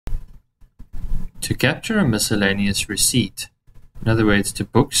To capture a miscellaneous receipt, in other words, to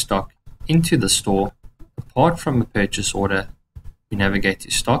book stock into the store, apart from a purchase order, we navigate to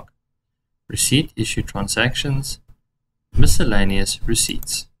Stock, Receipt Issue Transactions, Miscellaneous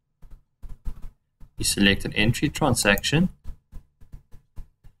Receipts. We select an entry transaction.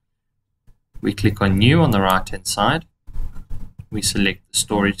 We click on New on the right-hand side. We select the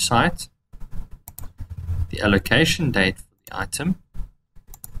storage site, the allocation date for the item.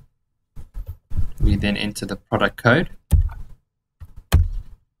 We then enter the product code.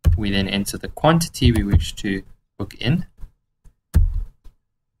 We then enter the quantity we wish to book in.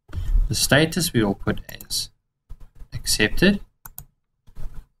 The status we will put as accepted.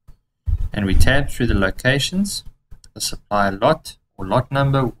 And we tab through the locations. The supplier lot or lot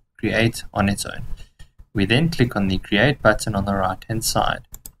number will create on its own. We then click on the Create button on the right-hand side.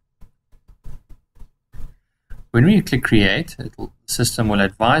 When we click Create, the system will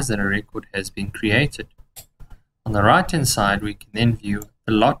advise that a record has been created. On the right-hand side, we can then view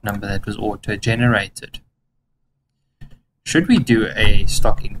the lot number that was auto-generated. Should we do a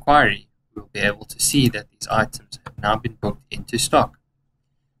stock inquiry, we'll be able to see that these items have now been booked into stock.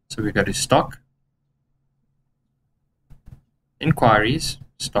 So we go to Stock, Inquiries,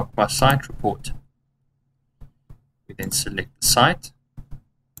 Stock by Site Report. We then select the site,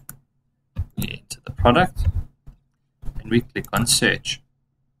 we enter the product, and we click on Search.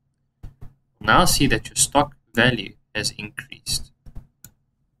 You'll now see that your stock value has increased.